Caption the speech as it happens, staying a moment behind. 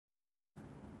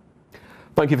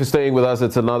Thank you for staying with us.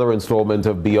 It's another installment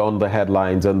of Beyond the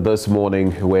Headlines, and this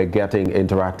morning we're getting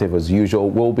interactive as usual.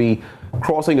 We'll be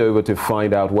crossing over to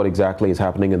find out what exactly is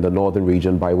happening in the northern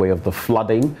region by way of the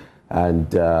flooding,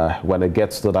 and when it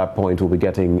gets to that point, we'll be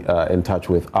getting in touch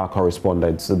with our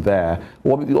correspondents there.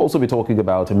 We'll also be talking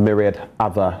about a myriad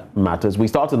other matters. We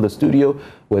start in the studio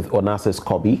with Onassis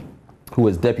Kobi, who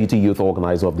is Deputy Youth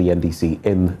Organizer of the NDC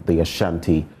in the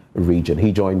Ashanti region.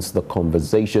 He joins the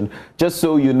conversation. Just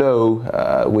so you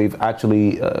know, we've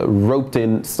actually roped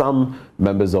in some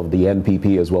members of the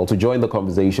NPP as well to join the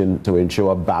conversation to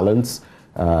ensure balance.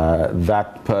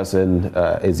 That person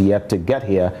is yet to get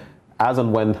here. As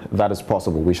and when that is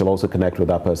possible, we shall also connect with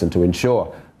that person to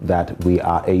ensure that we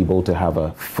are able to have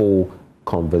a full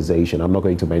conversation. I'm not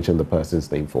going to mention the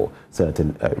person's name for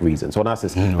certain reasons. So,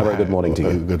 Onassis, a very good morning to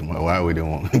you. Good morning. Why would you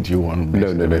want? Do you want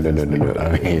to mention? No.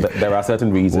 I mean, there are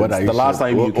certain reasons. The last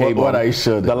time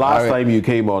you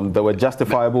came on, there were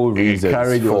justifiable reasons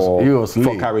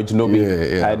for Carriage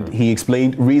Nobi, and he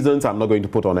explained reasons I'm not going to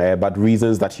put on air, but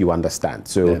reasons that you understand.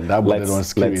 So that bordered on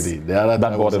security.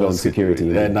 That bordered on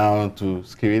security. Then now to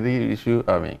security issue.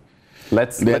 I mean,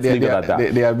 Let's leave it at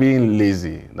that. They are being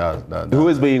lazy. Who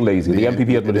is being lazy? The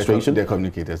MPP administration? The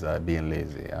communicators are being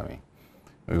lazy. I mean,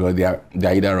 because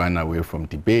they either run away from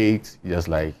debates, just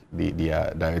like the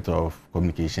director of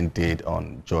communication did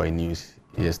on Joy News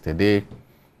yesterday,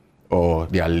 or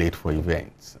they are late for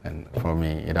events. And for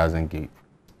me, it doesn't give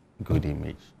good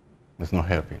image. It's not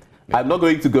helping. I'm not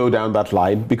going to go down that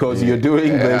line because you're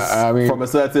doing this from a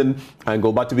certain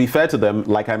angle. But to be fair to them,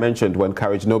 like I mentioned, when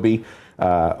Carriage Nobi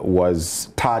was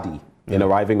tardy in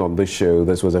arriving on this show,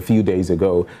 this was a few days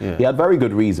ago, he had very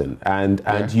good reason.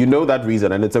 And you know that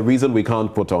reason, and it's a reason we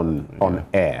can't put on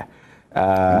air.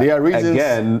 There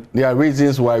are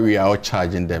reasons why we are all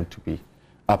charging them to be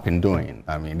up and doing.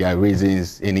 I mean, there are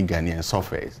reasons any Ghanaian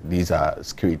suffers. These are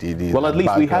security. Well, at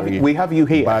least we have you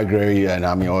here. Baggery and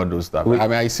I mean all those stuff. I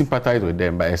mean, I sympathize with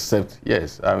them, but except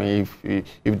yes, I mean,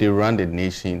 if they run the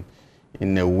nation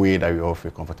in a way that we all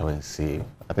feel comfortable and safe,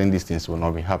 I think these things will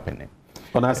not be happening.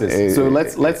 Onassis, so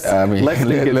let's link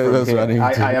it from here.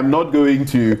 I am not going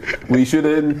to. We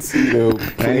shouldn't,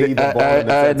 play the ball in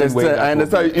a certain way. I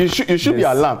understand. You should be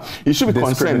alarmed. You should be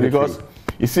concerned because.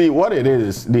 You see, what it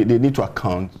is, they need to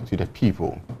account to the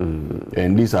people.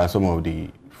 And these are some of the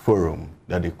forum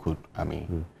that they could,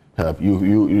 help. There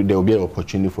will be an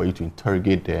opportunity for you to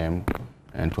interrogate them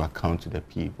and to account to the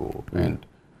people. And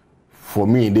for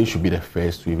me, they should be the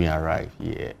first to even arrive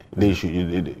here. They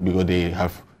should, because they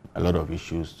have a lot of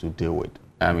issues to deal with.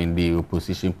 I mean, the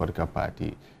opposition political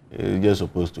party is just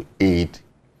supposed to aid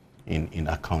in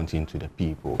accounting to the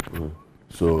people.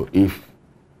 So if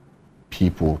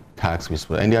people tax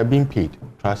whisper, and they are being paid.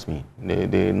 Trust me,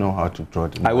 they know how to draw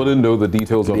it. I wouldn't know the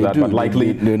details of that, but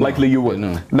likely you would.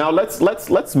 Now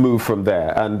let's move from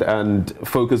there and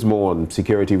focus more on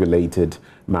security-related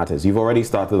matters. You've already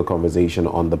started the conversation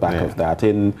on the back of that.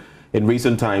 In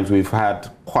recent times, we've had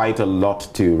quite a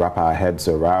lot to wrap our heads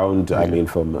around. I mean,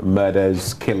 from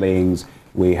murders, killings.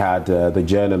 We had the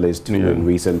journalist who in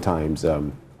recent times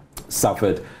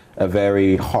suffered a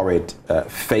very horrid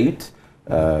fate.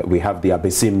 We have the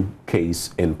Abesim case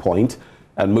in point,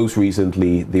 and most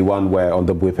recently the one where on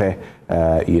the Bwipe,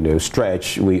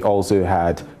 stretch, we also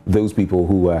had those people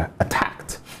who were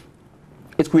attacked.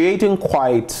 It's creating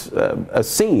quite a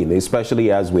scene,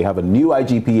 especially as we have a new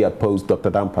IGP at post,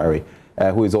 Dr. Dampare,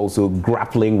 who is also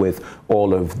grappling with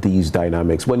all of these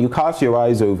dynamics. When you cast your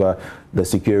eyes over the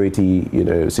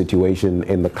security, situation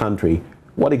in the country,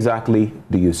 what exactly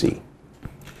do you see?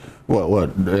 Well,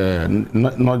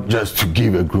 not just to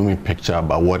give a gloomy picture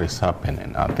about what is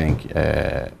happening. I think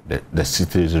the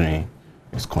citizenry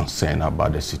is concerned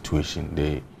about the situation,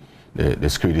 the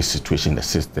security situation, the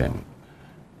system.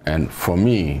 And for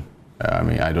me,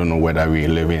 I don't know whether we're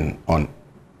living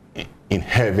in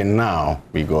heaven now,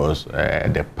 because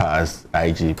the past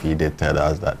IGP, they tell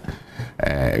us that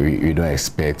we don't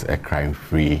expect a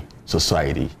crime-free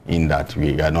society, in that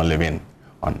we are not living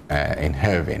in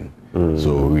heaven.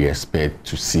 So we expect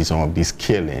to see some of these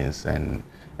killings and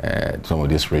some of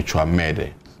this ritual murder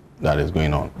that is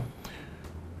going on.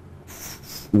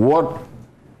 What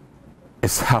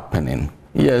is happening?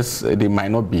 Yes, they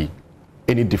might not be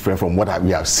any different from what we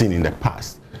have seen in the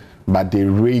past, but the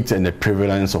rate and the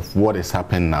prevalence of what is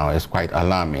happening now is quite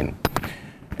alarming.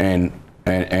 And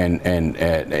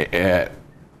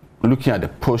looking at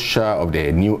the posture of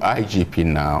the new IGP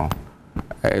now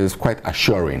is quite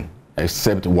assuring.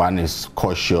 Except one is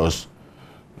cautious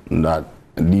that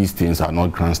these things are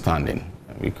not grandstanding,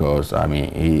 because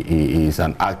he is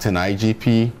an acting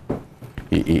IGP.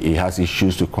 He has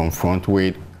issues to confront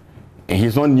with.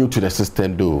 he's not new to the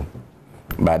system though,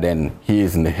 but then he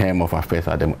is in the helm of affairs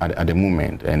at the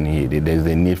moment, and there's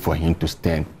a need for him to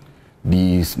stem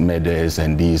these murders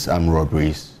and these armed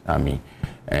robberies. I mean,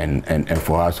 and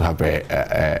for us to have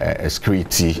a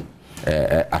security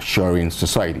assuring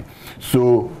society.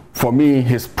 So for me,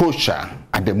 his posture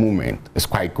at the moment is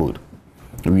quite good.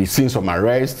 We've seen some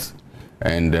arrests,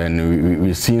 and then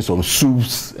we've seen some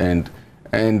suits, and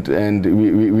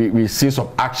we've seen some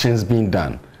actions being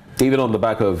done. Even on the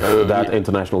back of that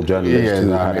international journalist.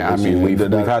 Yes,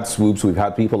 we've had swoops, we've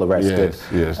had people arrested,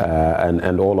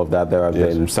 and all of that. There have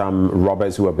been some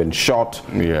robbers who have been shot,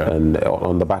 and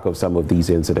on the back of some of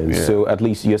these incidents. So at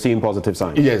least you're seeing positive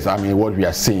signs. Yes, I mean, what we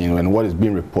are seeing and what is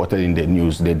being reported in the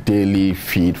news, the daily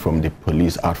feed from the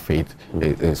police outfit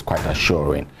is quite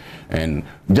assuring. And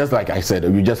just like I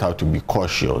said, we just have to be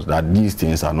cautious that these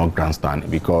things are not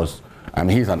grandstanding, because I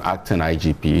mean, he's an acting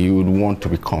IGP. He would want to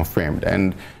be confirmed,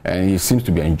 and he seems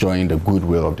to be enjoying the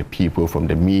goodwill of the people from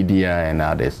the media and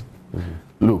others.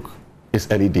 Look,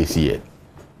 it's early days yet.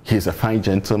 He's a fine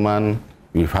gentleman.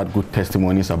 We've had good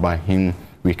testimonies about him.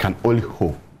 We can only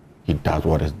hope he does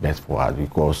what is best for us,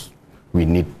 because we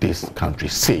need this country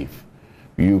safe.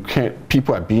 You can't.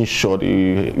 People are being shot.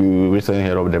 You recently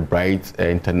heard of the Bright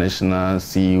International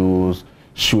CEOs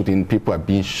shooting. People are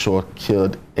being shot,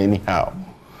 killed anyhow.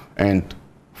 And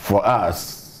for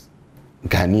us,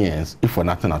 Ghanaians, if for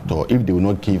nothing at all, if they will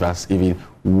not give us even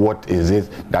what is it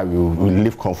that we will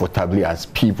live comfortably as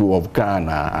people of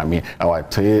Ghana, I mean, our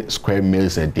 3 square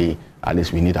meals a day, at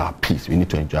least we need our peace. We need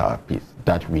to enjoy our peace.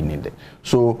 That we need it.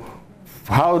 So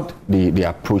how they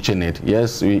are approaching it,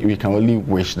 yes, we can only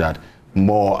wish that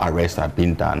more arrests are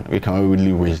being done. We can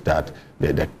only wish that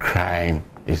the crime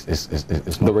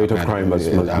the rate of crime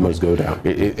must go down.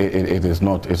 It's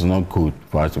not good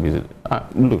for us to be.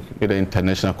 Look, the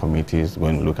international committees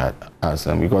going to look at us,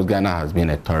 because Ghana has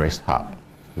been a tourist hub.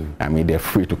 I mean, they're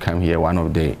free to come here. One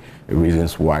of the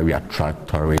reasons why we attract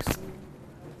tourists,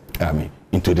 I mean,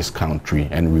 into this country,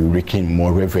 and we're raking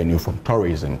more revenue from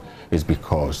tourism, is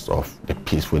because of the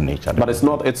peaceful nature. But it's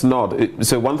not.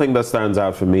 So one thing that stands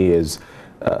out for me is,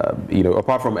 you know,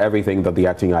 apart from everything that the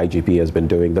acting IGP has been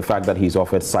doing, the fact that he's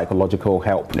offered psychological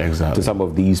help to some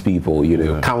of these people, you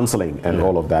know, counseling and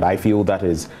all of that. I feel that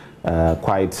is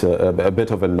quite a bit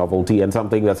of a novelty, and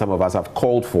something that some of us have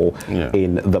called for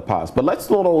in the past. But let's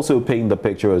not also paint the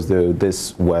picture as though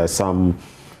this were some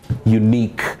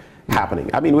unique happening.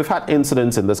 I mean, we've had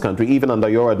incidents in this country, even under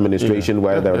your administration,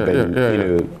 where there have been, you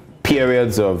know,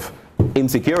 periods of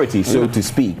insecurity, so to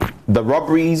speak. The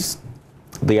robberies,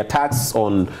 the attacks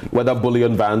on whether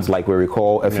bullion vans, like we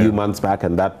recall a few months back,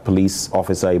 and that police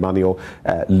officer, Emmanuel,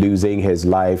 losing his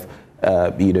life,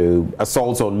 you know,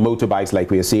 assaults on motorbikes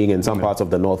like we are seeing in some parts of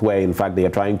the North, where in fact they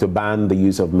are trying to ban the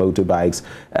use of motorbikes,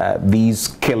 these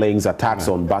killings, attacks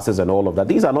on buses and all of that.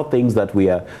 These are not things that we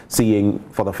are seeing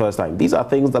for the first time. These are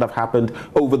things that have happened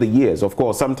over the years. Of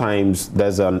course, sometimes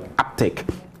there's an uptick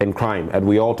in crime, and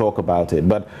we all talk about it,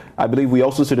 but I believe we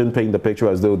also shouldn't paint the picture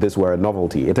as though this were a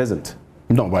novelty. It isn't.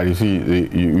 No, but you see,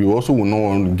 you also will not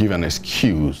want to give an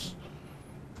excuse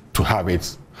to have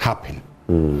it happen.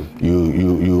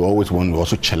 You always want to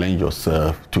also challenge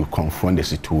yourself to confront the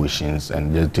situations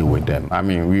and just deal with them. I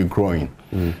mean, we're growing.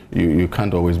 You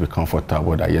can't always be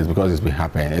comfortable that, yes, because it's been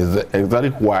happening. It's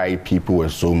exactly why people were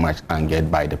so much angered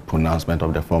by the pronouncement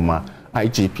of the former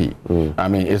IGP. I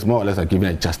mean, it's more or less like giving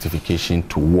a justification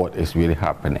to what is really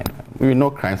happening. We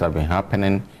know crimes have been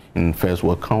happening in first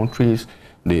world countries.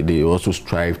 They also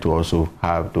strive to also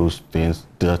have those things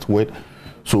dealt with.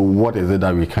 So what is it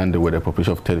that we can do with a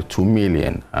population of 32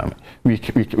 million? We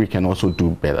can also do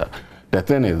better. The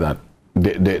thing is that,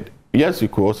 yes, you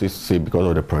could also say because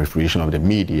of the proliferation of the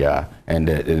media and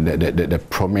the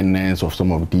prominence of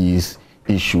some of these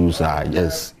issues are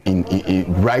just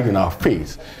right in our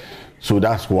face. So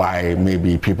that's why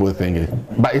maybe people think,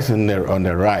 but it's on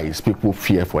the rise. People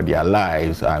fear for their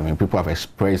lives. I mean, people have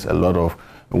expressed a lot of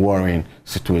worrying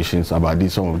situations about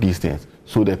some of these things.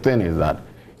 So the thing is that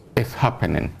it's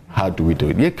happening. How do we do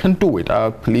it? They can do it.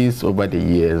 Our police over the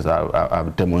years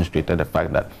have demonstrated the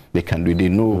fact that they can do it. They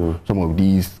know some of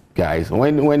these guys.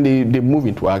 When they move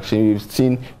into action,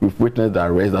 we've witnessed the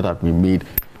arrests that have been made.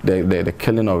 The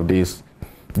killing of these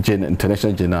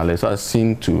international journalists has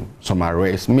seen to some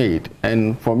arrests made.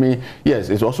 And for me, yes,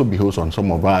 it also behoves on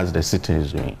some of us, the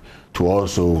citizens, to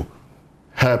also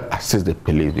help assist the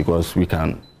police, because we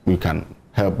can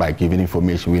help by giving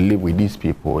information. We live with these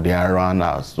people, they are around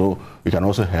us, so we can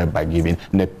also help by giving.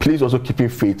 And the police also keeping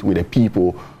faith with the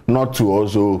people, not to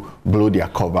also blow their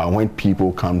cover when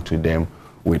people come to them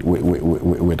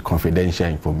with confidential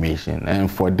information. And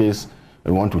for this,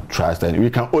 We want to trust, and we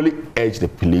can only urge the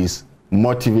police,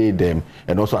 motivate them,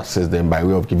 and also assist them by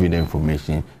way of giving them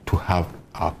information to have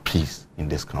our peace in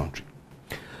this country.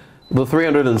 The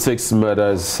 306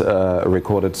 murders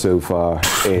recorded so far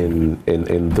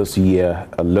in this year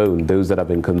alone, those that have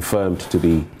been confirmed to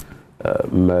be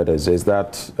murders, is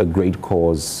that a great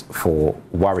cause for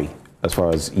worry as far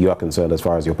as you are concerned, as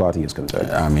far as your party is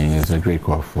concerned? I mean, it's a great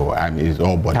cause for, I mean, it's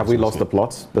all but. Have we lost the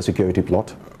plot, the security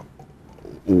plot?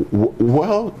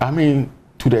 Well, I mean,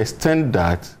 to the extent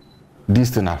that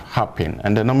these things have happened,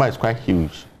 and the number is quite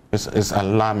huge. It's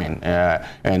alarming,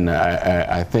 and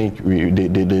I think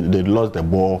they lost the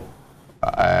ball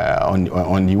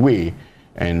on the way.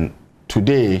 And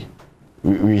today,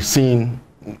 we're seeing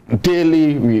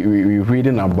daily, we're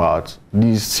reading about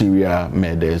these serial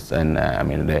murders, and I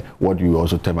mean what you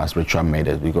also term as spiritual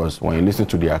murders, because when you listen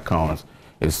to the accounts,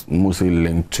 it's mostly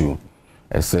linked to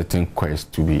a certain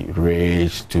quest to be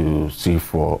rich, to see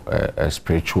for a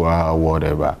spiritual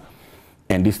whatever.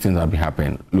 And these things have been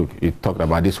happening. Look, you talked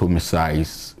about these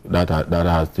homicides that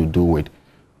has to do with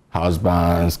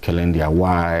husbands killing their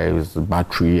wives,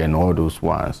 battery, and all those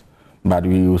ones. But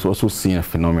we also see a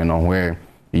phenomenon where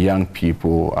young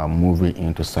people are moving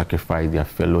in to sacrifice their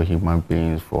fellow human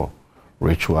beings for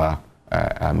ritual,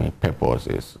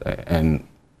 purposes. And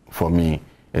for me,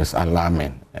 it's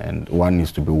alarming, and one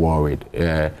needs to be worried.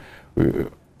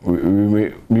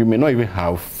 We may not even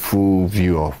have full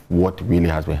view of what really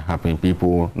has been happening.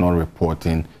 People not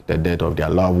reporting the death of their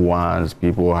loved ones,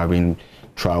 people having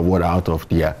traveled out of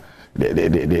their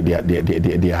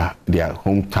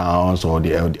hometowns or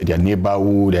their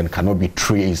neighborhood and cannot be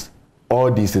traced.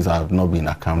 All these things have not been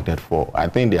accounted for. I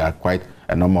think there are quite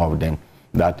a number of them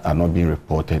that are not being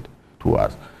reported to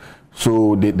us.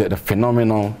 So the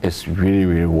phenomenon is really,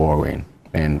 really worrying,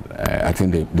 and I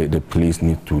think the police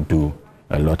need to do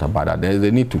a lot about that. They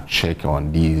need to check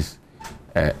on these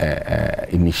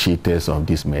initiators of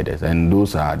these murders, and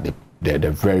those are the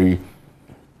very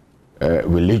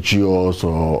religious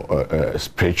or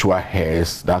spiritual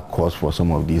heads that cause for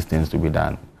some of these things to be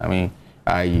done. I mean,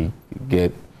 I need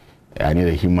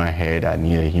a human head, I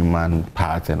need a human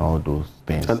part, and all those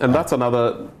things. And that's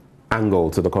another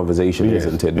angle to the conversation, yes,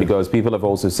 isn't it? Because people have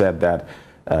also said that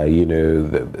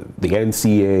the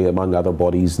NCA, among other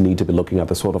bodies, need to be looking at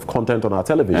the sort of content on our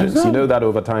televisions. Exactly. You know that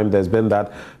over time there's been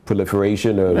that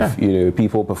proliferation of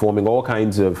people performing all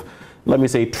kinds of, let me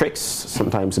say, tricks,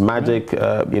 sometimes magic,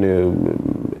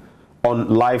 on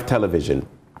live television.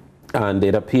 And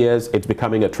it appears it's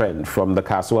becoming a trend from the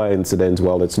Kaswa incident.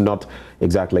 Well, it's not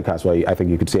exactly Kaswa. I think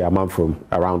you could say I'm from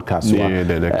around Kaswa. Yeah,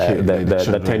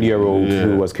 the 10-year-old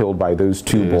who was killed by those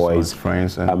two boys,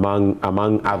 friends,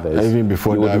 among others. Even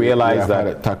before you would realize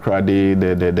that Takrady,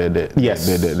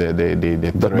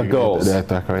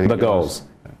 the girls.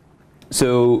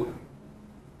 So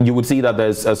you would see that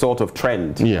there's a sort of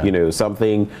trend,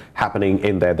 something happening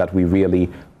in there that we really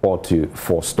ought to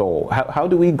forestall. How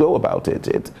do we go about it?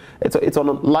 It's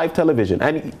on live television,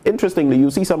 and interestingly, you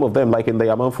see some of them, like in the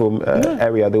Amanfum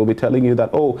area, they will be telling you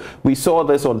that, oh, we saw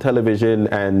this on television,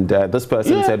 and this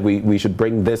person said we should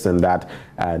bring this and that,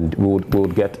 and we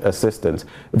would get assistance.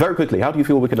 Very quickly, how do you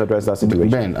feel we can address that situation?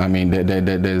 Ben, I mean,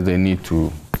 they need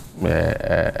to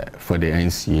for the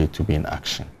NCA to be in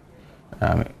action.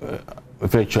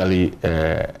 Virtually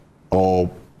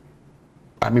all,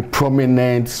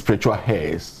 prominent spiritual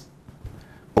heads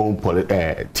own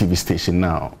TV station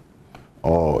now,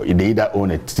 or they either own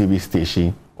a TV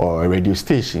station or a radio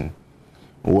station,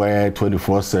 where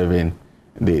 24/7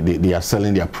 they are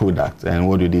selling their product. And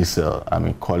what do they sell?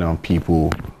 Calling on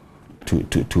people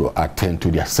to attend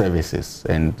to their services,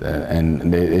 and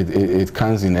it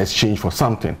comes in exchange for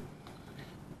something.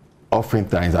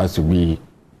 Oftentimes, it has to be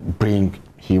bring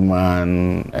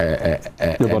human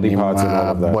body parts and all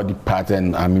of that. Body parts,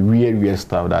 and weird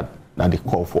stuff that they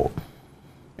call for.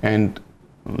 And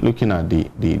looking at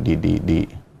the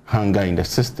hunger in the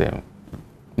system,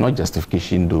 not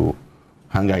justification though,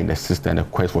 hunger in the system, the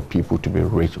quest for people to be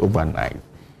rich overnight.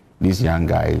 These young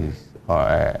guys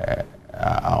are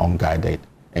unguided,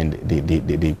 and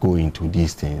they go into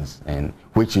these things, and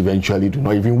which eventually do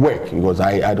not even work, because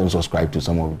I don't subscribe to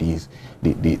some of these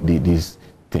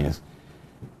things.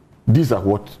 These are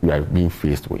what we are being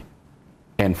faced with.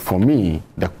 And for me,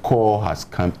 the call has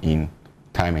come in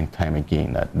time and time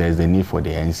again that there's a need for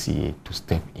the NCA to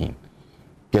step in,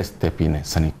 just step in and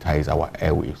sanitize our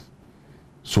airwaves,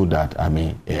 so that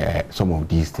some of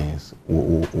these things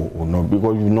will not,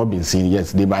 because we've not been seeing.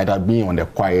 Yes, they might have been on the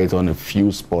quiet on a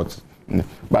few spots,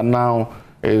 but now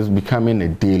it's becoming a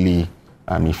daily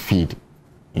feed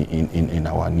in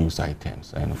our news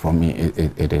items, and for me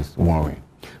it is worrying.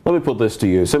 Let me put this to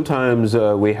you. Sometimes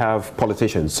we have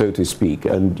politicians, so to speak,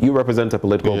 and you represent a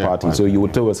political party, so you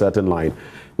would toe a certain line.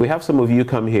 We have some of you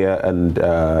come here and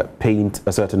paint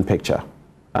a certain picture.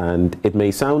 And it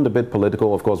may sound a bit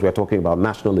political. Of course, we're talking about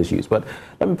national issues. But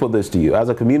let me put this to you. As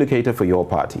a communicator for your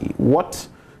party, what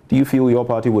do you feel your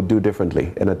party would do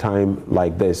differently in a time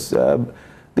like this?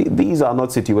 These are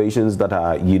not situations that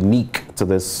are unique to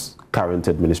this current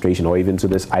administration or even to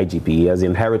this IGP. He has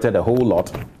inherited a whole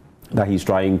lot that he's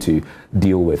trying to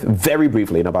deal with. Very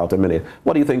briefly, in about a minute,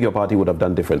 what do you think your party would have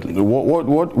done differently? What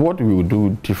we would do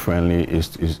differently is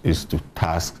to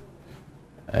task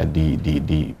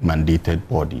the mandated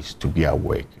bodies to be at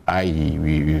work. I.e.,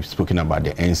 we've spoken about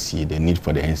the NCA, the need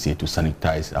for the NCA to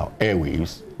sanitize our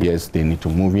airwaves. Yes, they need to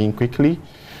move in quickly.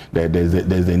 There's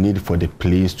a need for the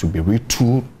police to be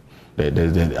retooled.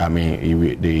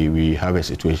 We have a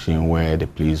situation where the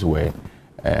police were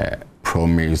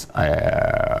promised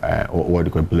what they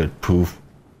call bulletproof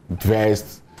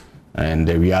vests, and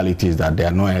the reality is that they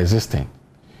are not existing.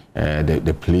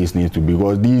 The police need to,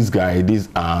 because these guys, these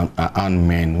armed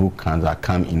men who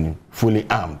come in fully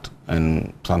armed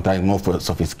and sometimes more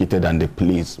sophisticated than the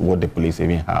police, what the police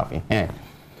even have in hand.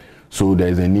 So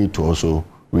there's a need to also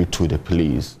retool the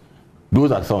police.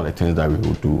 Those are some of the things that we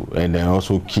will do, and then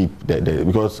also keep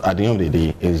because at the end of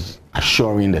the day, is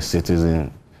assuring the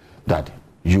citizen that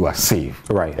you are safe,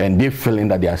 right? And they're feeling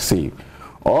that they are safe.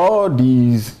 All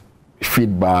these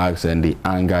feedbacks and the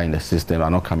anger in the system are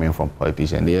not coming from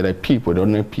politicians. They are the people, the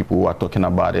ordinary people who are talking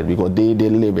about it because they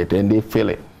live it and they feel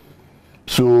it.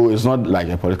 So it's not like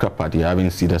a political party having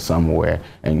seated somewhere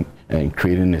and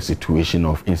creating a situation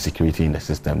of insecurity in the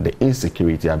system. The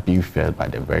insecurity are being felt by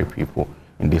the very people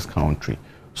in this country.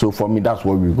 So for me, that's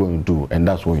what we're going to do, and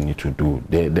that's what we need to do.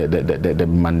 The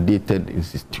mandated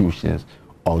institutions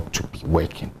ought to be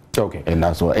working. Okay. And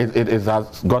that's what it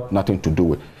has got nothing to do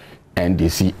with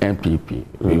NDC, MPP,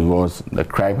 because the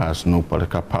crime has no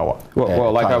political power.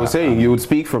 Well, like I was saying, you would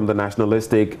speak from the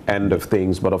nationalistic end of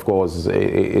things, but of course,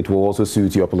 it will also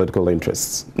suit your political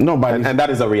interests. No, but and that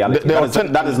is a reality.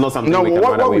 That is not something we can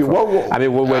run away from. I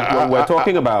mean, when we're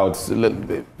talking about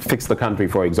fix the country,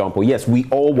 for example, yes, we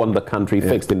all want the country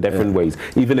fixed in different ways,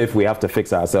 even if we have to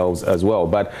fix ourselves as well.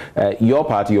 But your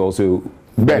party also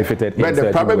benefited in the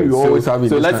problem ways. We always have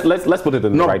so let's put it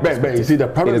in the right perspective. You see, the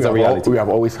problem we have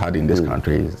always had in this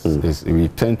country is we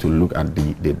tend to look at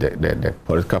the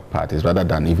political parties rather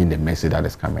than even the message that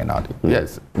is coming out.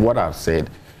 Yes, what I've said,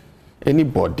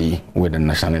 anybody with a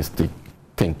nationalistic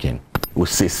thinking will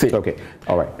say safe. Okay,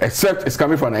 all right. Except it's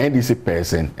coming from an NDC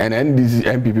person, and an NDC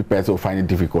MPP person will find it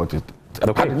difficult to.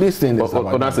 Okay.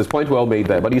 Onassis, point well made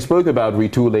there. But you spoke about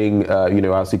retooling,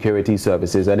 our security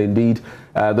services, and indeed,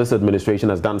 this administration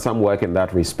has done some work in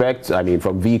that respect. I mean,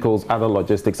 from vehicles, other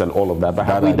logistics, and all of that. But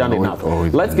have we done enough?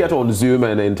 Let's get on Zoom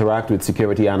and interact with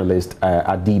security analyst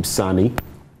Adib Sani,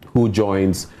 who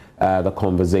joins the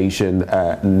conversation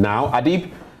now. Adib,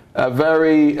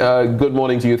 very good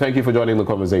morning to you. Thank you for joining the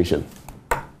conversation.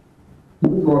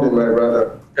 Good morning, my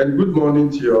brother, and good morning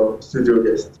to your studio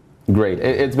guest. Great.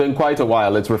 It's been quite a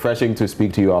while. It's refreshing to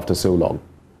speak to you after so long.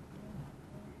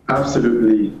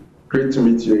 Absolutely. Great to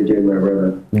meet you again, my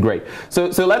brother. Great. So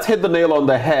let's hit the nail on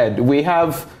the head. We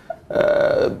have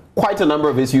quite a number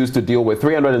of issues to deal with.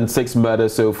 306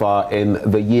 murders so far in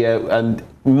the year, and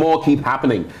more keep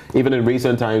happening. Even in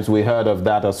recent times, we heard of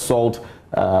that assault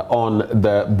on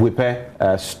the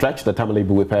Buipe stretch, the Tamale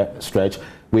Buipe stretch.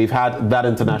 We've had that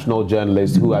international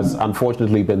journalist who has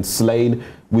unfortunately been slain.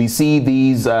 We see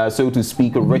these, so to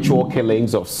speak, ritual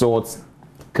killings of sorts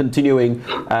continuing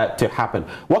to happen.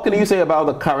 What can you say about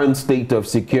the current state of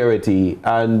security,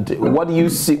 and what do you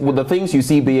see with the things you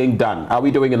see being done? Are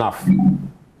we doing enough?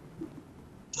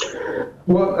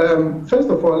 Well, first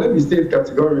of all, let me state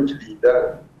categorically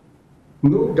that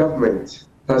no government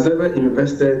has ever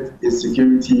invested in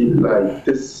security like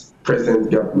this present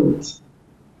government.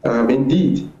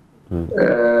 Indeed,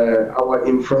 our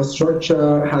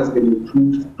infrastructure has been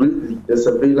improved greatly. The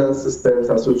surveillance systems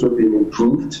has also been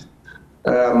improved.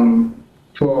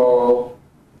 For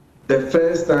the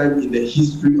first time in the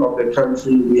history of the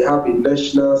country, we have a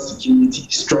national security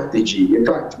strategy. In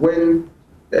fact, when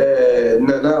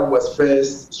Nana was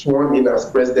first sworn in as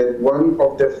president, one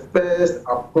of the first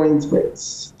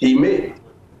appointments he made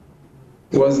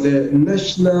was the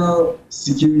National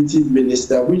Security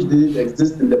Minister, which didn't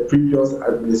exist in the previous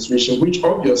administration, which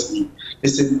obviously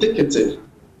is indicative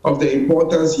of the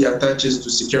importance he attaches to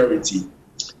security.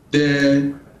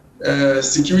 The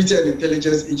Security and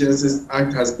Intelligence Agencies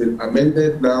Act has been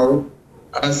amended now.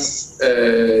 As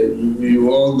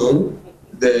you all know,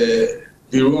 the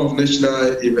Bureau of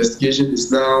National Investigation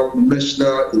is now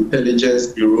National Intelligence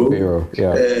Bureau.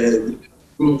 The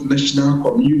Bureau of National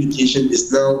Communication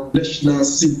is now National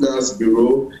Signals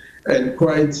Bureau, and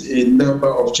quite a number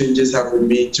of changes have been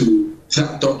made to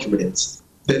that document.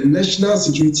 The National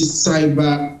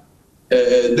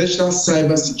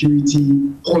Cyber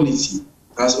Security Policy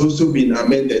has also been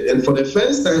amended, and for the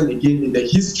first time again in the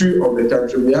history of the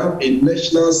country, we have a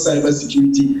National Cyber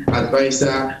Security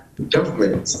Advisor to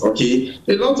government. Okay,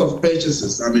 a lot of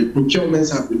purchases,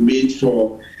 procurements have been made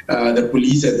for the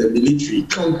police and the military,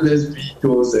 countless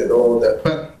vehicles and all that.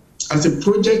 But as a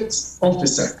project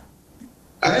officer,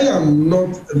 I am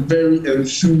not very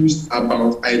enthused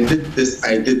about I did this,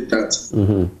 I did that.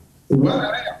 What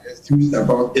I am enthused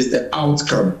about is the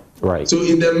outcome. Right. So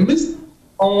in the midst of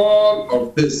all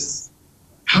of this,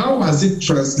 how has it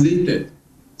translated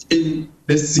in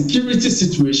the security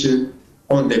situation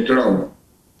on the ground?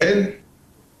 And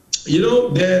you know,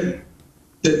 the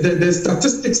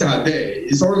statistics are there.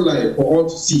 It's online for all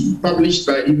to see, published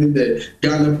by even the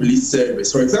Ghana Police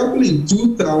Service. For example, in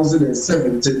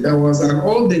 2017, there was an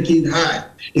all-decade high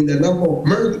in the number of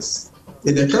murders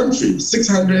in the country,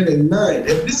 609. And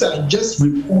these are just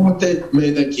reported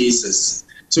murder cases.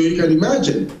 So you can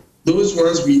imagine those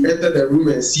ones we enter the room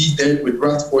and see dead with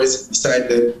rat poison beside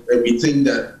them, and we think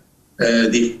that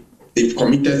they've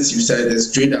committed suicide, and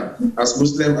straight up, as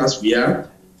Muslim as we are,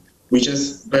 we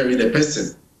just bury the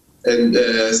person. And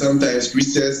sometimes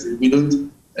Christians, we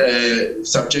don't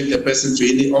subject the person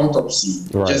to any autopsy.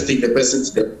 Right. Just take the person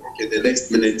to the morgue, and the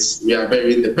next minute we are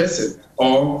burying the person.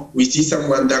 Or we see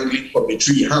someone dangling from a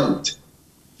tree hanged.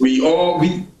 We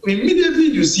immediately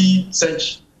you see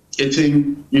such a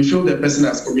thing, you feel the person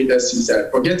has committed suicide,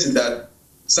 forgetting that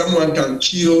someone can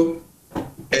kill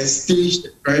and stage the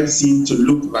crime scene to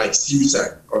look like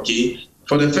suicide. Okay,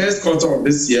 for the first quarter of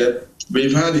this year,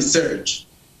 we've had a surge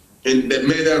in the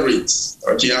murder rates,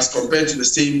 okay, as compared to the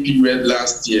same period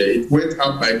last year. It went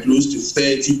up by close to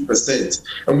 30%.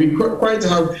 And we quite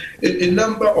have a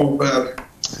number of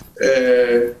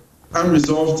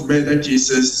unresolved murder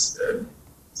cases,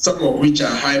 some of which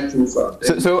are high profile.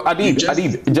 So Adib,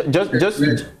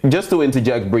 just to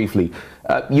interject briefly,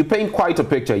 you paint quite a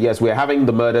picture. Yes, we're having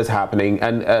the murders happening,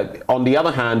 and on the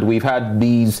other hand, we've had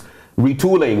these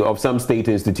retooling of some state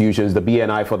institutions, the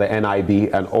BNI for the NIB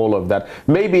and all of that.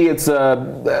 Maybe it's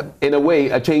in a way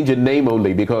a change in name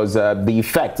only, because the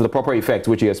effect, the proper effect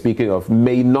which you're speaking of,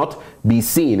 may not be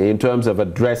seen in terms of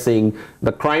addressing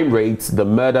the crime rates, the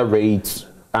murder rates,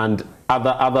 and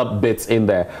other bits in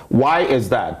there. Why is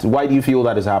that? Why do you feel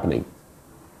that is happening?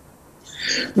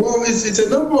 Well, it's a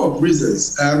number of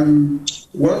reasons.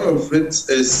 One of it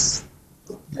is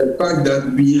the fact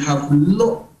that we have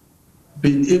not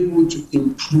been able to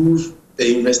improve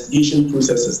the investigation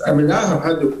processes. I mean, I have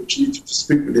had the opportunity to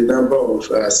speak with a number of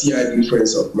CID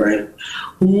friends of mine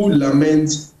who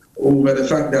lament over the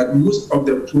fact that most of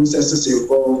the processes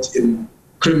involved in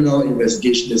criminal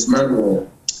investigation is manual.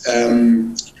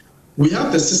 We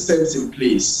have the systems in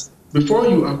place. Before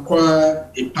you acquire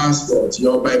a passport,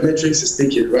 your biometrics is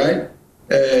taken, right?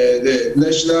 The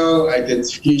National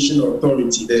Identification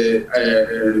Authority,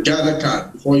 the Ghana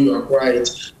card, before you acquire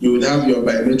it, you would have your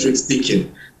biometrics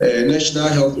taken. National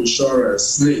Health Insurance,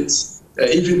 SNIT,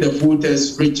 even the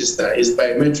voters register is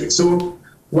biometric. So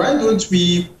why don't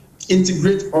we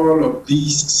integrate all of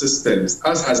these systems,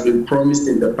 as has been promised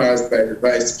in the past by the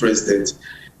Vice President,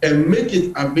 and make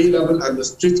it available under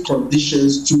strict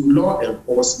conditions to law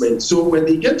enforcement? So when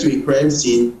they get to a crime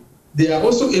scene, we are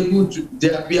also able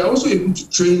to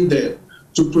train them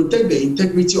to protect the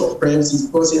integrity of crime scenes,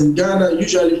 because in Ghana,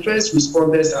 usually first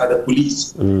responders are the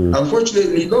police.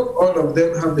 Unfortunately, not all of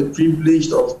them have the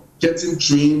privilege of getting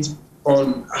trained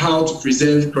on how to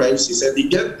preserve crime scenes, and they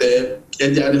get there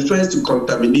and they are the first to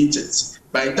contaminate it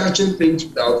by touching things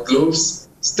without gloves,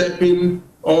 stepping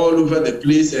all over the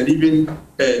place, and even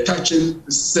touching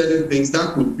certain things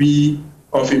that could be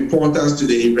of importance to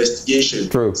the investigation.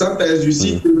 True. Sometimes you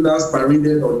see criminals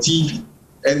paraded on TV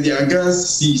and their guns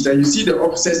seized, and you see the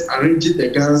officers arranging the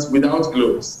guns without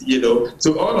gloves, you know.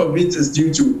 So all of it is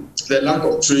due to the lack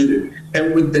of training.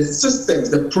 And with the systems,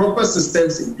 the proper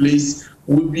systems in place,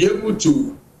 we'll be able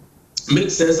to make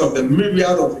sense of the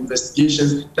myriad of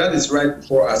investigations that is right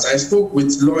before us. I spoke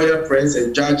with lawyer friends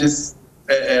and judges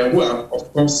who are,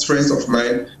 of course, friends of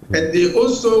mine, and they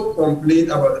also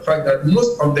complain about the fact that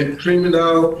most of the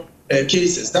criminal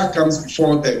cases that comes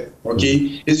before them,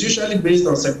 okay, is usually based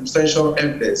on circumstantial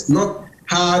evidence, not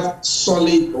hard,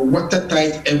 solid, or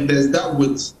watertight evidence that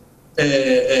would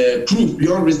prove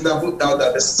beyond reasonable doubt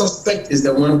that the suspect is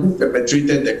the one who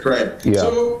perpetrated the crime. Yeah.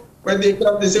 So when they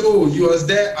come, they say, oh, he was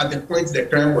there at the point the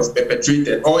crime was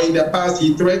perpetrated. Or in the past,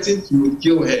 he threatened he would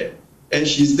kill her, and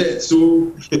she's dead.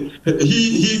 So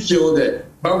he killed her.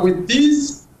 But with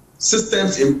these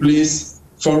systems in place,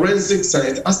 forensic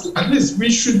science, at least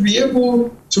we should be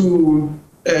able to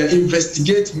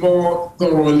investigate more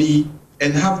thoroughly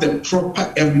and have the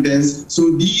proper evidence so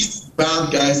these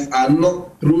bad guys are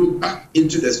not thrown back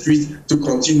into the streets to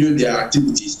continue their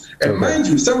activities. And mind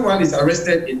you, someone is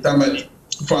arrested in Tamale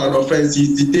for an offense,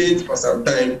 he's detained for some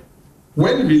time.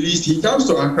 When released, he comes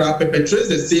to Accra, perpetrates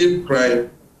the same crime,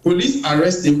 police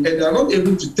arrest him, and they are not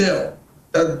able to tell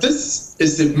that this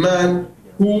is a man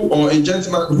who, or a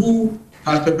gentleman who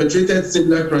has perpetrated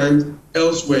similar crimes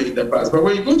elsewhere in the past. But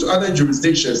when you go to other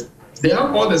jurisdictions, they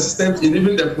have all the systems in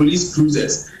even the police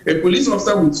cruisers. A police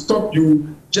officer would stop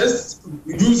you just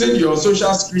using your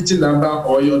social security number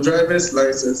or your driver's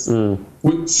license,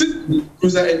 would sit in the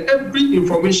cruiser, and every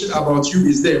information about you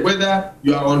is there, whether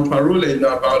you are on parole and you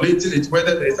are violating it,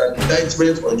 whether there is an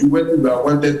indictment on you, whether you are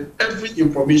wanted, every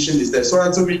information is there. So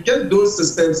until we get those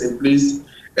systems in place,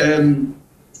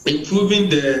 improving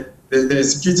the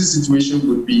security situation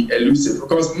would be elusive,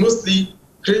 because mostly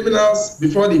criminals,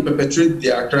 before they perpetrate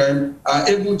their crime, are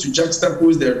able to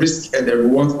juxtapose the risk and the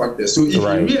reward factor. So if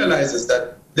he realizes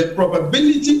that the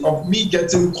probability of me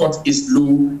getting caught is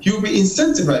low, he will be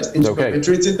incentivized into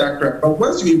perpetrating that crime. But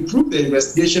once you improve the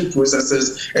investigation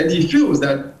processes and he feels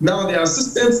that now there are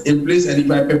systems in place, and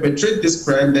if I perpetrate this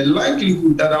crime, the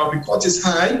likelihood that I'll be caught is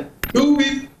high, he will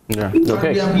be Adib,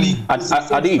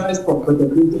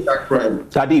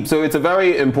 so it's a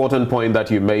very important point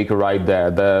that you make right there,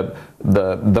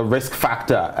 the risk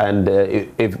factor, and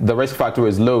if the risk factor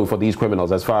is low for these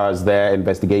criminals as far as their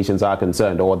investigations are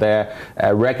concerned or their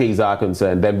records are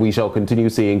concerned, then we shall continue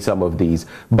seeing some of these.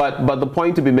 But the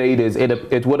point to be made is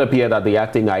it would appear that the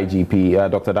acting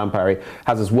IGP, Dr. Dampare,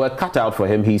 has his work cut out for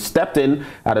him. He stepped in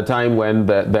at a time when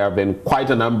there have been quite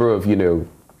a number of,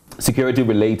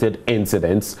 security-related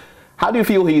incidents. How do you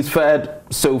feel he's fared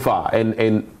so far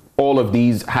in all of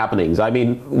these happenings? I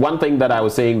mean, one thing that I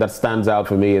was saying that stands out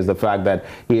for me is the fact that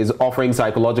he is offering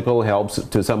psychological helps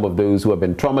to some of those who have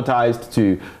been traumatized,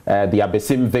 to the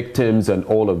Abesim victims and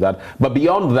all of that. But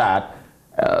beyond that,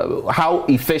 how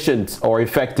efficient or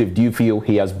effective do you feel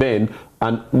he has been?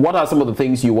 And what are some of the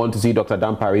things you want to see Dr.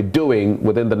 Dampare doing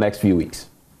within the next few weeks?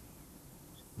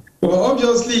 Well,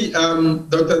 obviously,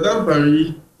 Dr.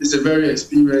 Dampare is a very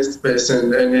experienced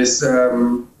person, and his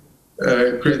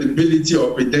credibility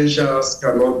or credentials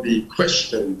cannot be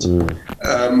questioned.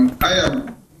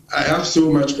 I have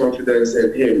so much confidence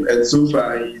in him, and so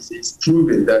far he's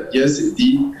proven that yes,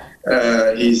 indeed,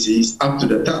 he's up to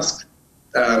the task.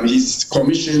 He's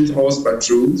commissioned horse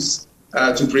patrols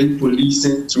to bring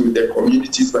policing to the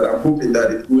communities, but I'm hoping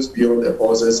that it goes beyond the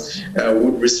horses,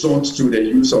 would resort to the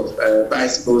use of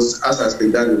bicycles, as has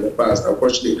been done in the past.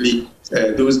 Unfortunately,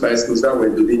 those bicycles that were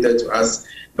donated to us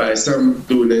by some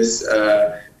donors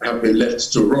have been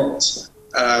left to rot.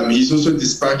 He's also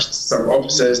dispatched some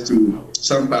officers to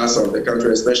some parts of the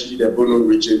country, especially the Bono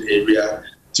region area,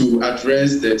 to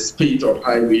address the spate of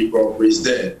highway robberies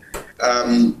there.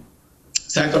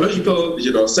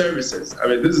 Psychological, services. I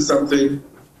mean, this is something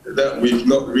that we've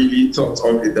not really thought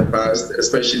of in the past,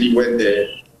 especially when the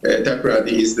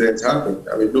Takoradi incident happened.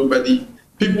 I mean,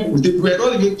 people were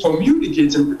not even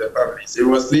communicating with the families. It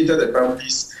was later the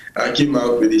families came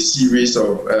out with a series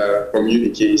of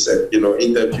communiques and,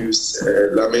 interviews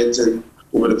lamenting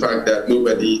over the fact that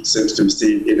nobody seems to be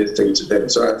saying anything to them.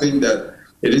 So I think that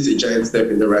it is a giant step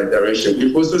in the right direction.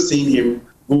 We've also seen him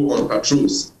go on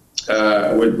patrols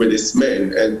with his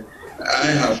men, and I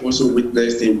have also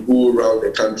witnessed him go around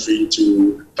the country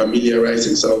to familiarize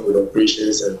himself with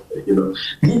operations, and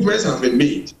movements have been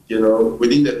made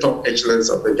within the top echelons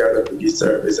of the Ghana Police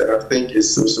Service, and I think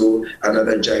it's also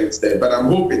another giant step. But I'm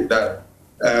hoping that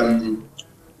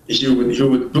he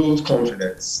would build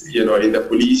confidence in the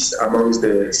police amongst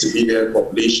the civilian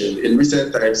population. In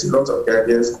recent times, a lot of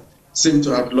Ghanaians seem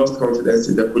to have lost confidence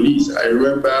in the police. I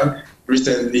remember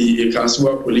recently a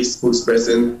Kasua police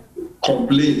spokesperson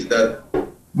complained that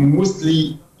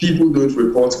mostly people don't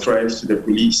report crimes to the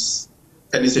police.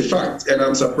 And it's a fact. And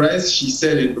I'm surprised she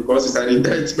said it, because it's an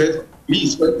indictment of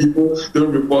police. When people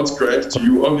don't report crimes to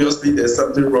you, obviously there's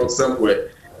something wrong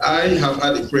somewhere. I have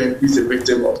had a friend who's a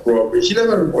victim of robbery. She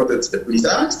never reported to the police.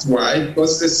 I asked why,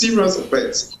 because it's a serious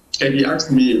offense. And he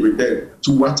asked me in return,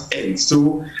 to what end?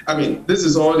 So, I mean, this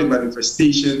is all a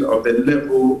manifestation of the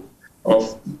level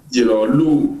of,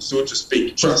 low, so to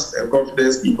speak, trust and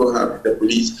confidence people have in the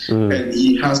police. And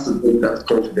he has to build that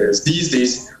confidence. These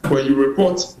days, when you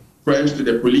report crimes to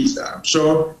the police, I'm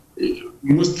sure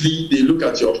mostly they look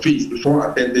at your face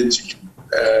before attending to you.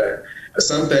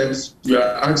 Sometimes you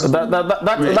are asked.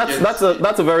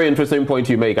 That's a very interesting point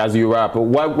you make as you wrap.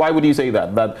 Why would you say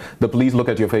that the police look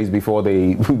at your face before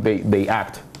they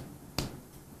act?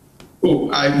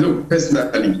 Oh, I know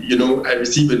personally. You know, I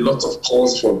receive a lot of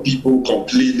calls from people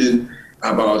complaining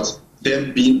about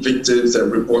them being victims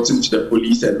and reporting to the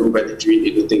police and nobody doing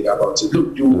anything about it.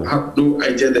 Look, you have no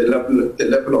idea the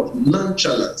level of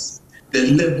nonchalance,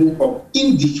 the level of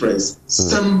indifference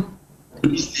some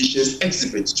police stations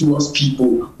exhibit towards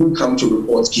people who come to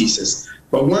report cases.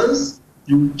 But once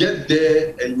you get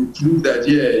there and you prove that,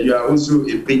 yeah, you are also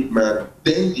a big man,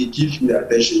 then they give you the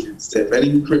attention you deserve. And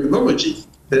in criminology,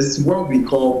 there's what we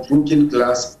call broken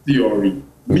glass theory,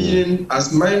 meaning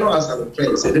as minor as an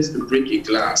offense, it is to break a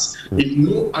glass. If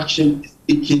no action is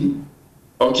taken,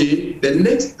 okay, the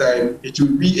next time it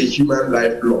will be a human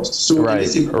life lost. So it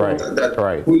is important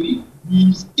that police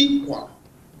gives equal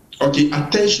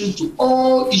attention to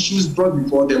all issues brought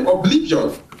before them,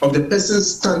 oblivion of the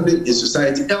person's standing in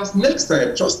society. Else next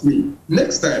time, trust me,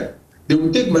 next time, they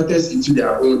will take matters into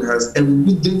their own hands and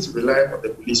we wouldn't rely on the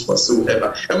police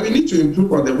whatsoever. And we need to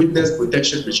improve on the witness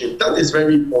protection regime. That is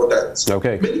very important.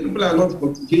 Okay. Many people are not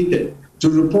motivated to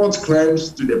report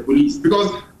crimes to the police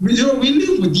because we live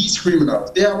with these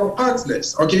criminals. They are our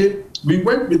partners, okay? We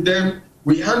work with them.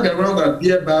 We hang around at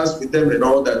beer bars with them and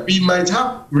all that. We might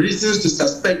have reasons to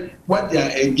suspect what they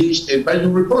are engaged in, but you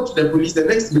report to the police the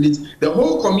next minute, the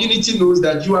whole community knows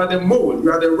that you are the mole,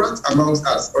 you are the rat amongst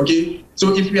us, okay?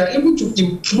 So if we are able to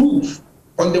improve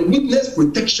on the witness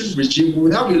protection regime, we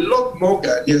will have a lot more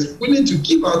guardians willing to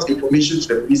give out information to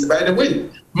the police. By the way,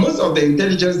 most of the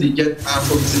intelligence they get are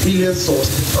from civilian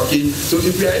sources, okay? So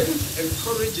if we are able to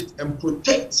encourage it and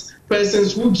protect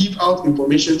persons who give out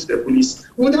information to the police,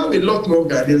 we would have a lot more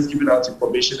guardians giving out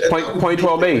information. Point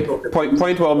well made.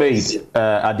 Point well made,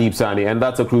 Adib Sani, and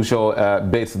that's a crucial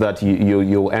bit that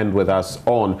you'll end with us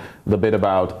on, the bit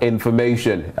about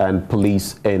information and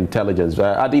police intelligence.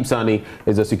 Adib Sani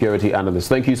is a security analyst.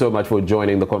 Thank you so much for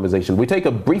joining the conversation. We take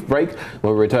a brief break.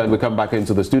 When we return, we come back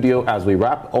into the studio as we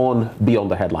wrap on Beyond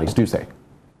the Headlines. Do stay.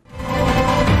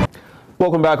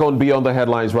 Welcome back on Beyond the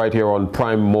Headlines right here on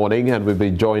Prime Morning, and we'll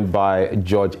be joined by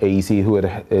George Aisi, who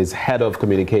is Head of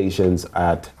Communications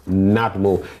at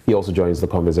NADMO. He also joins the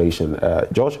conversation.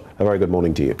 George, a very good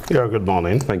morning to you. Yeah, good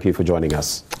morning. Thank you for joining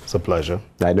us. It's a pleasure.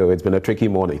 I know it's been a tricky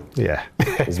morning. Yeah.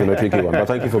 It's been a tricky one, but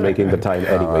thank you for making the time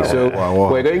anyway. So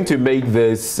we're going to make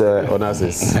this,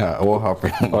 Onassis. What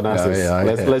happened?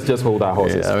 Onassis, let's just hold our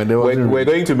horses. Yeah, I mean, we're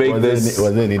going to make this,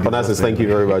 Onassis, thank you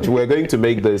very much. We're going to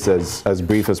make this as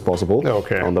brief as possible.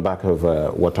 Okay. On the back of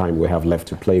what time we have left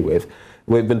to play with.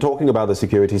 We've been talking about the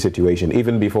security situation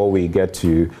even before we get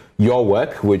to your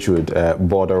work, which would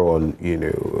border on,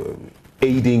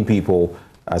 aiding people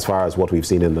as far as what we've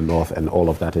seen in the north and all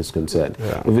of that is concerned.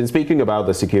 Yeah. We've been speaking about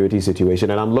the security situation,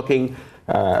 and I'm looking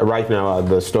right now at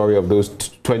the story of those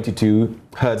 22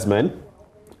 herdsmen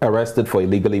arrested for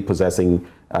illegally possessing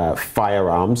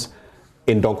firearms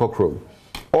in Donkokrom.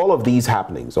 All of these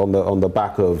happenings on the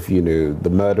back of the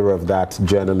murder of that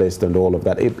journalist and all of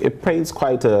that, it paints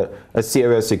quite a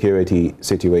serious security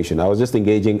situation. I was just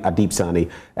engaging Adib Sani,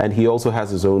 and he also has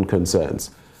his own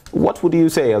concerns. What would you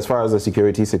say as far as the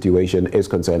security situation is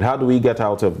concerned? How do we get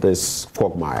out of this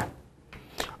quagmire?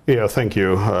 Yeah, thank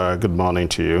you. Good morning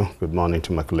to you. Good morning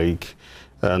to my colleague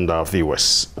and our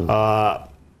viewers.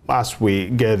 As we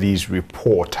get these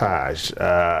reportages,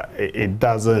 it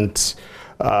doesn't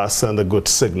send a good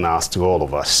signals to all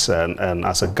of us, and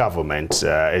as a government,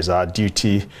 it's our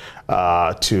duty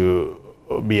to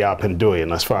be up and doing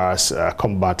as far as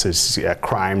combating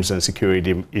crimes and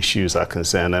security issues are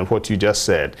concerned. And what you just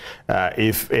said,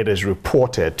 if it is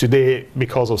reported today,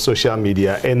 because of social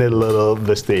media, any little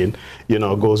this thing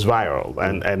goes viral,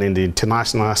 and in the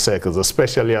international circles,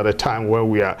 especially at a time when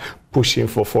we are pushing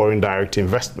for foreign direct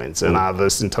investments and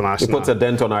others international. It puts a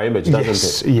dent on our image,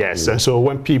 doesn't it? Yes, and so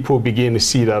when people begin to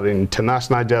see that an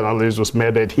international journalist was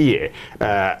murdered here,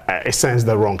 it sends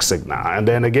the wrong signal. And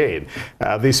then again,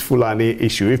 this Fulani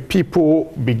issue, if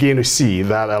people begin to see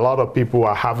that a lot of people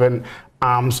are having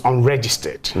arms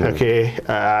unregistered, okay,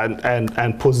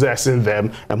 and possessing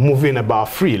them and moving about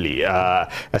freely,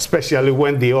 especially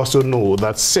when they also know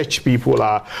that such people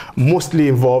are mostly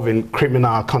involved in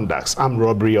criminal conducts, armed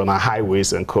robbery on our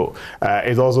highways and co.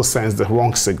 It also sends the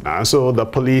wrong signal. So the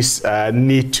police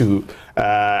need to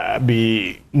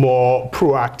be more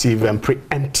proactive and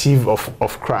preemptive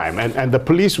of crime. And the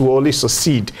police will only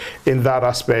succeed in that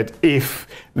aspect if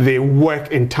they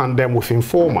work in tandem with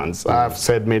informants. I've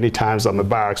said many times I'm a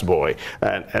barracks boy,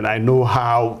 and I know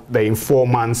how the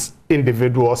informants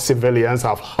individuals, civilians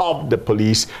have helped the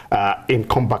police in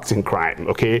combating crime,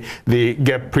 okay? They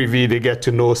get privy, they get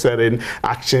to know certain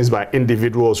actions by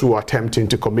individuals who are attempting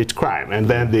to commit crime, and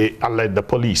then they alert the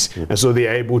police, and so they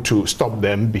are able to stop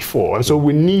them before. And so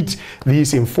we need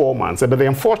these informants. But the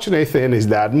unfortunate thing is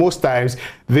that most times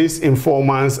these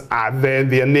informants are then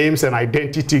their names and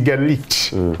identity get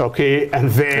leaked, okay? And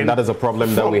that is a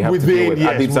problem that we have to deal with.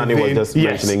 Yes, Adib Sani was just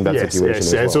mentioning that situation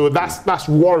as well. So that's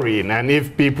worrying, and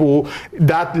if people,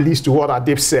 that leads to what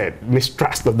Adib said,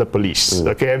 mistrust of the police,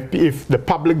 okay? If the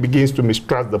public begins to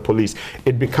mistrust the police,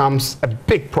 it becomes a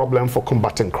big problem for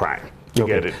combating crime. You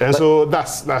get it. And so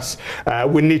that's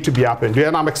we need to be up and doing.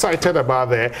 And I'm excited about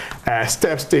the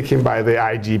steps taken by the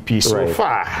IGP so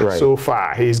far. So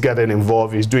far, he's getting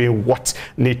involved. He's doing what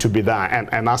needs to be done.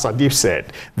 And as Adib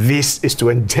said, this is to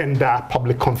engender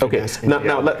public confidence. Okay.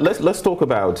 Now let's talk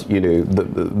about, you know,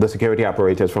 the security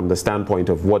apparatus from the standpoint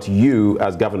of what you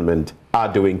as government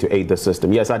are doing to aid the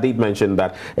system. Yes, Adib mentioned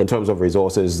that in terms of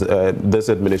resources, this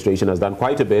administration has done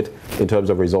quite a bit in terms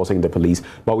of resourcing the police.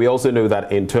 But we also know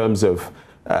that in terms of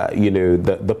you know,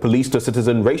 the police to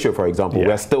citizen ratio, for example,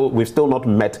 we've still not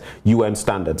met UN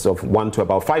standards of 1 to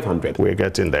about 500. We're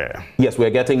getting there. Yes,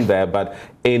 we're getting there, but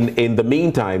in the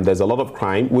meantime, there's a lot of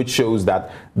crime, which shows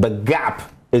that the gap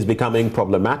is becoming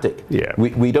problematic. Yeah.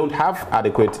 We don't have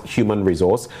adequate human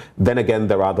resource. Then again,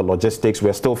 there are the logistics.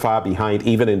 We're still far behind,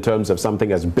 even in terms of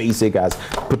something as basic as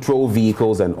patrol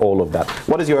vehicles and all of that.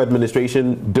 What is your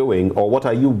administration doing, or what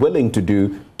are you willing to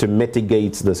do to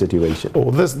mitigate the situation?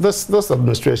 Oh, this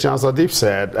administration, as Adib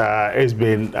said, has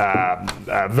been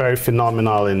very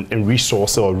phenomenal in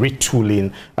resource or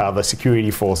retooling the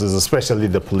security forces, especially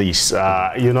the police.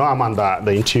 You know, I'm under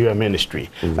the Interior Ministry.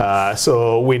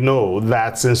 So we know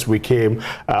that since we came,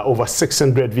 over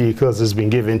 600 vehicles has been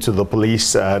given to the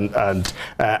police, and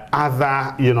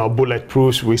other, you know,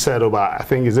 bulletproofs. We said about, I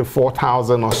think, is it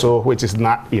 4,000 or so, which is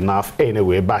not enough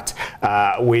anyway, but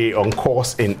we on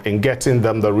course in getting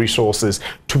them the resources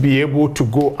to be able to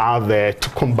go out there to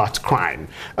combat crime.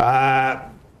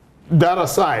 That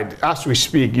aside, as we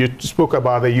speak, you spoke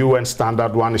about the UN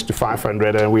standard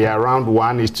 1:500, and we are around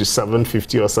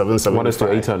 1:750 or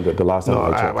 775. 1:800, the last time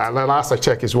I checked. The last I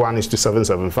checked is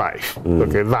 1:775.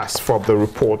 Okay, that's from the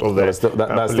report of the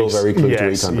that's still very close to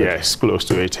 800. Yes, close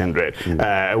to 800.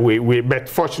 But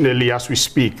fortunately, as we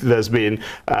speak, there's been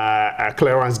a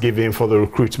clearance given for the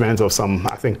recruitment of some,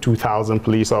 I think, 2,000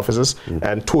 police officers,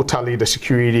 and totally the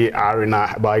security arena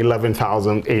about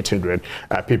 11,800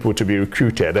 people to be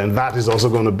recruited, and that is also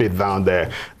going to be down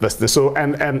there. So,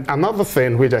 and another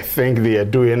thing which I think they are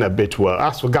doing a bit well.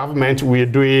 As for government, we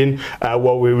are doing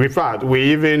what we referred. We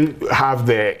even have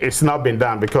it's not been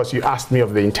done because you asked me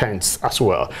of the intents as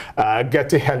well.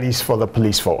 Getting helis for the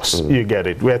police force. You get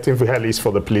it. Waiting for helis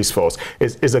for the police force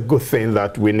is a good thing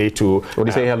that we need to. When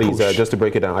you say helis, just to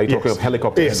break it down, are you talking of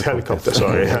helicopters? Yes, helicopters.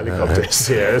 Sorry, helicopters.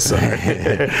 Yes.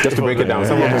 Just to break it down.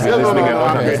 Someone who's listening and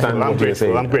not understand what you're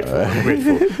saying. I'm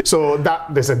grateful. So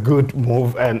there's a good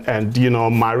move, and you know,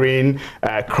 marine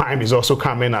crime is also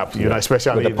coming up, you know,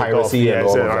 especially with the piracy and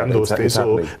all of those things.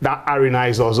 So that arena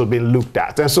is also being looked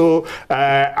at, and so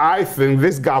I think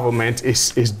this government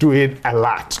is doing a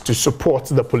lot to support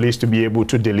the police to be able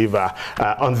to deliver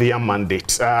on their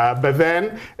mandate. But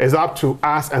then it's up to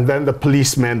us and then the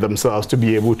policemen themselves to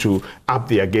be able to up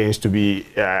their games, to be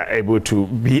able to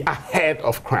be ahead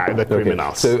of crime, the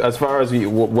criminals. So as far as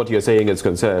what you're saying is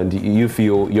concerned, you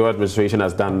feel your administration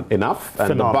has done enough,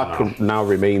 and the buck now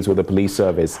remains with the police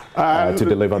service to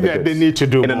deliver the goods. They need to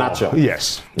do in a nutshell.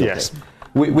 Yes, yes.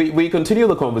 We continue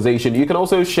the conversation. You can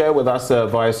also share with us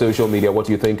via social media what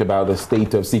you think about the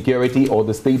state of security or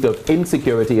the state of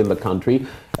insecurity in the country,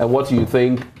 and what you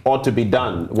think ought to be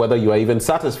done, whether you are even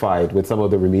satisfied with some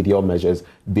of the remedial measures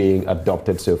being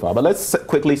adopted so far. But let's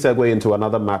quickly segue into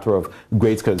another matter of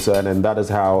great concern, and that is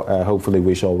how hopefully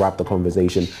we shall wrap the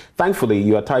conversation. Thankfully,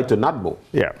 you are tied to NADMO.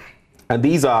 Yeah. And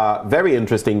these are very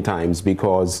interesting times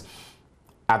because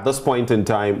at this point in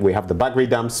time, we have the Bagri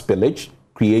Dam spillage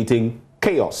creating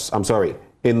chaos,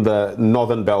 in the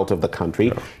northern belt of the country.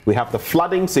 Yeah. We have the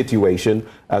flooding situation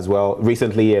as well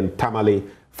recently in Tamale,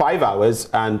 5 hours,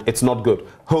 and it's not good.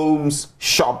 Homes,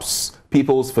 shops,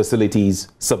 people's facilities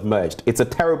submerged. It's a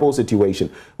terrible situation.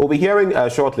 We'll be hearing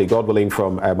shortly, God willing,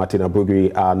 from Martina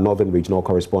Bugri, our northern regional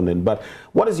correspondent. But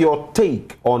what is your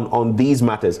take on these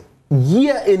matters?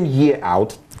 Year in, year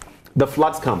out, the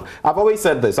floods come. I've always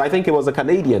said this. I think it was a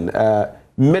Canadian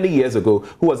many years ago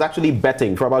who was actually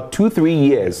betting for about 2-3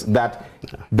 years that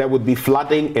there would be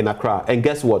flooding in Accra. And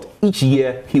guess what? Each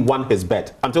year he won his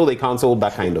bet until they cancelled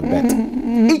that kind of bet.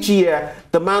 Each year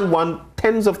the man won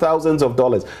tens of thousands of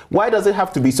dollars. Why does it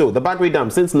have to be so? The Bagri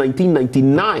Dam, since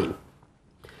 1999,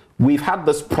 we've had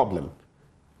this problem.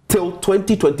 Till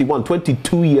 2021,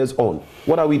 22 years on.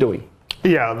 What are we doing?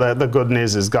 Yeah, the good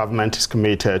news is government is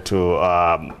committed to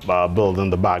building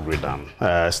the Bagri Dam.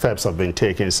 Steps have been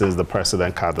taken since the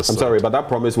president cut the I'm sorry, but that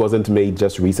promise wasn't made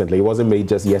just recently. It wasn't made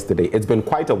just yesterday. It's been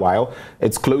quite a while.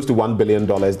 It's close to $1 billion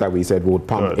that we said would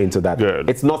pump into that. Good.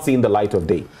 It's not seen the light of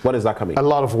day. When is that coming? A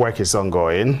lot of work is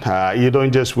ongoing. You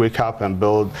don't just wake up and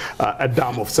build a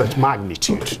dam of such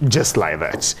magnitude, just like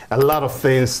that. A lot of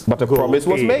things. But the promise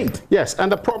was made. Yes,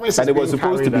 and the promise is was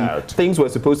supposed to be out. Things were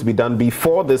supposed to be done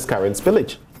before this current spillage.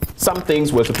 Some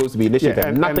things were supposed to be initiated.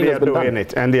 Yeah, Nothing has been done.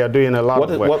 And they are doing a lot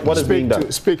of work. What is being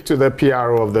done? Speak to the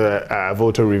PRO of the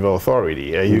Volta River Authority.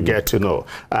 You get to know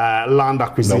land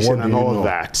acquisition and all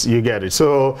that. You get it.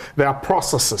 So there are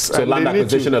processes. So land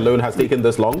acquisition alone has taken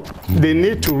this long? They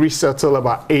need to resettle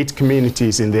about 8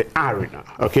 communities in the area.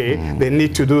 Okay, they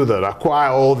need to do that.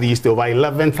 Acquire all these over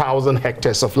 11,000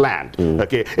 hectares of land.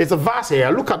 Okay, it's a vast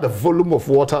area. Look at the volume of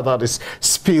water that is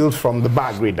spilled from the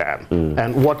Bagri Dam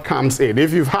and what comes in.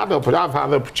 If you've had I've had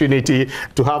the opportunity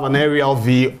to have an aerial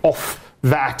view of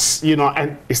that, you know,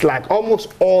 and it's like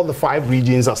almost all the 5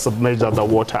 regions are submerged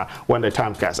underwater when the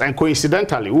time comes. And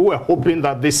coincidentally, we were hoping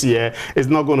that this year is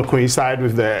not going to coincide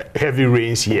with the heavy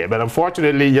rains here. But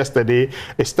unfortunately, yesterday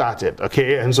it started,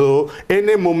 okay? And so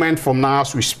any moment from now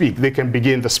as we speak, they can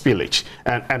begin the spillage.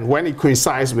 And when it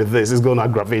coincides with this, it's going to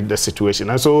aggravate the situation.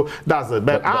 And so that's it.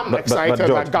 But I'm excited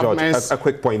George, that governments... George, a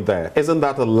quick point there. Isn't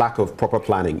that a lack of proper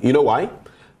planning? You know why?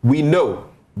 We know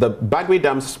the Bagri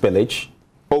Dam spillage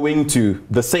owing to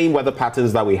the same weather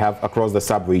patterns that we have across the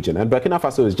sub-region. And Burkina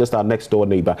Faso is just our next door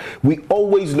neighbor. We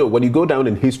always know, when you go down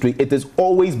in history, it is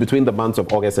always between the months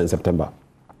of August and September.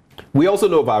 We also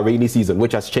know of our rainy season,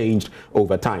 which has changed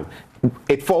over time.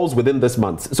 It falls within this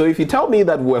month. So if you tell me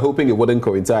that we're hoping it wouldn't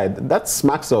coincide, that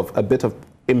smacks of a bit of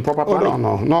improper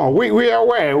planning. No. We are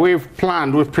aware. We've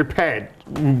planned. We've prepared.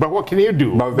 But what can you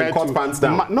do? But we've been caught pants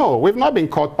down. No, we've not been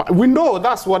caught. We know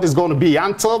that's what it's going to be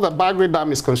until the Bagri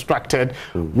Dam is constructed.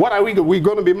 What are we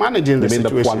going to be managing the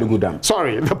situation? The Pwalugu Dam.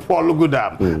 Sorry, the Pwalugu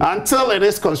Dam. Until it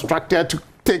is constructed to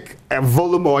take a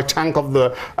volume or a chunk of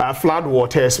the flood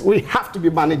waters, we have to be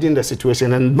managing the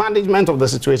situation, and management of the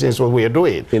situation is what we are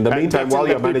doing. In the meantime, while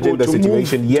you're managing the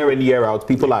situation, year in, year out,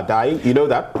 people are dying. You know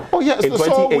that? Oh, yes. In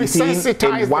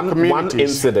 2018, in one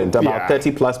incident, about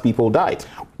 30 plus people died.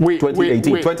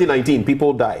 2019,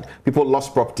 people died. People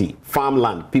lost property,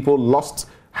 farmland. People lost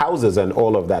houses and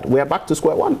all of that. We are back to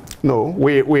square one. No,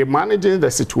 we're managing the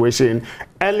situation.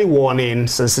 Early warning,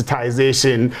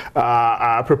 sensitization,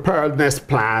 preparedness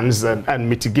plans, and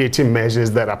mitigating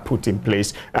measures that are put in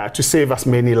place to save as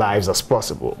many lives as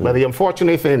possible. But the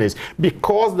unfortunate thing is,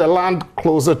 because the land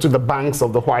closer to the banks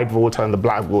of the White Volta and the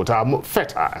Black Volta are more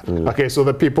fertile, okay, so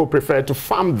the people prefer to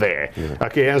farm there,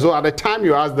 okay, and so at the time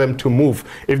you ask them to move,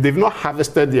 if they've not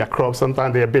harvested their crops,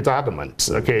 sometimes they're a bit adamant,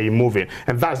 okay, in moving,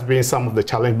 and that's been some of the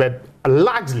challenge. But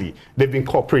largely, they've been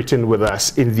cooperating with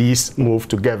us in these move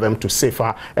to get them to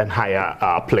safer and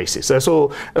higher places. And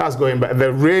so that's going back.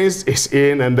 The rains is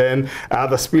in, and then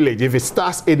the spillage, if it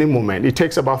starts any moment, it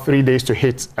takes about 3 days to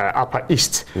hit Upper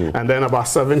East, and then about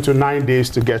 7 to 9 days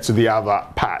to get to the other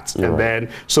parts. And then,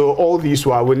 so all these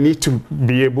while, we need to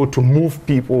be able to move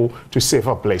people to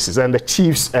safer places. And the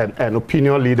chiefs and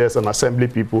opinion leaders and assembly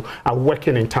people are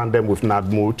working in tandem with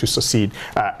NADMO to succeed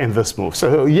in this move.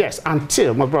 So yes,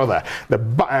 until, my brother, the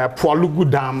Pwalugu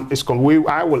Dam is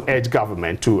I will urge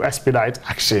government to expedite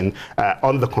action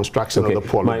on the construction of the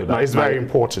Pwalugu Dam. It's very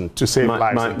important to save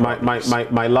lives.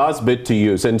 My last bit to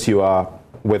you, since you are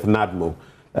with NADMO,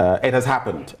 it has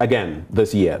happened again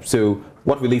this year. So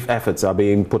what relief efforts are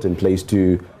being put in place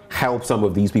to help some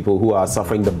of these people who are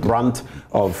suffering the brunt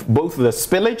of both the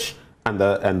spillage and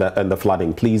the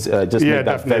flooding? Please just make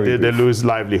that very brief. They lose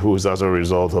livelihoods as a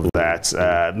result of that.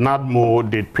 NADMO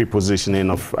did pre-positioning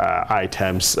of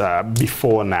items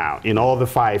before now in all the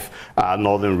 5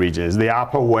 northern regions. The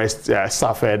Upper West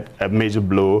suffered a major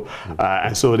blow,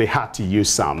 and so they had to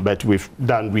use some, but we've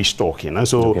done restocking. And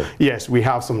so, yes, we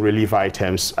have some relief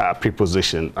items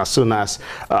pre-positioned. As soon as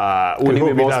can you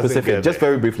be more specific? Just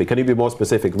very briefly, can you be more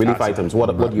specific? Relief items,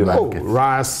 what do you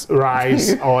have?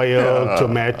 Rice, oil,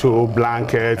 tomato,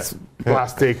 blankets,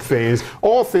 plastic things,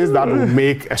 all things that will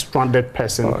make a stranded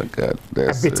person a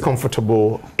bit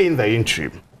comfortable in the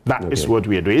interim. That is what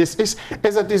we are doing. It's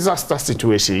a disaster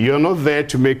situation. You're not there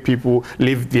to make people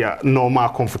live their normal,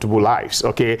 comfortable lives,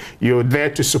 okay? You're there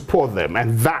to support them,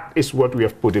 and that is what we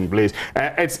have put in place.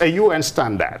 It's a UN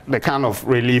standard, the kind of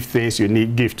relief things you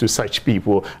need give to such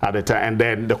people at the time, and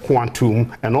then the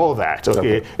quantum and all that,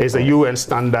 okay? It's a UN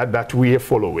standard that we are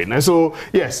following. And so,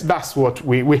 yes, that's what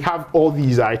we have all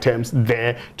these items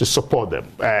there to support them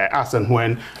as and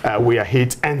when we are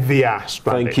hit and they are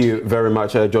stranded. Thank you very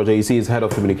much. George Ayisi is Head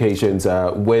of Communications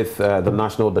with the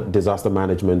National Disaster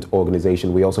Management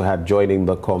Organization. We also had joining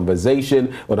the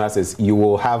conversation. Onassis, you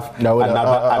will have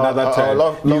another turn.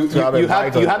 You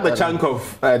had the chunk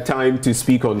of time to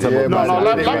speak on some of No,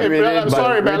 let me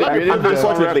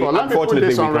put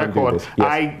this on record.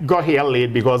 I got here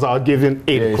late because I was given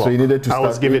 8 o'clock. So you needed to I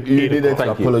was given 8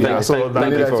 o'clock. Apologize.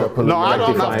 No, I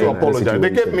don't have to apologize. They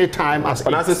gave me time as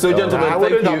Onassis, so gentlemen,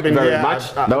 thank you very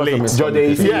much. George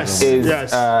Ayisi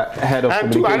is Head of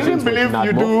Communications. I didn't believe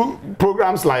you do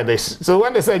programs like this. So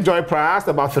when they said Joy Pryor, I asked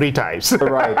about 3 times.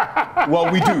 Right.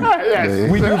 Well, we do.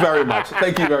 Yes. We do very much.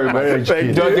 Thank you very much.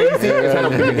 George Ayisi is Head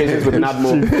of Communications with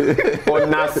NADMO.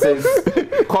 Onassis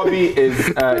Kobi is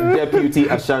Deputy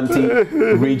Ashanti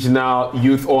Regional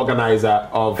Youth Organizer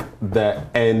of the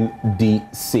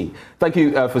NDC. Thank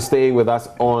you for staying with us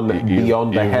on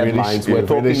Beyond the Headlines. We're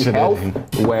talking health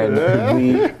when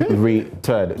we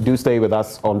return. Do stay with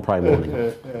us on Prime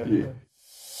Morning.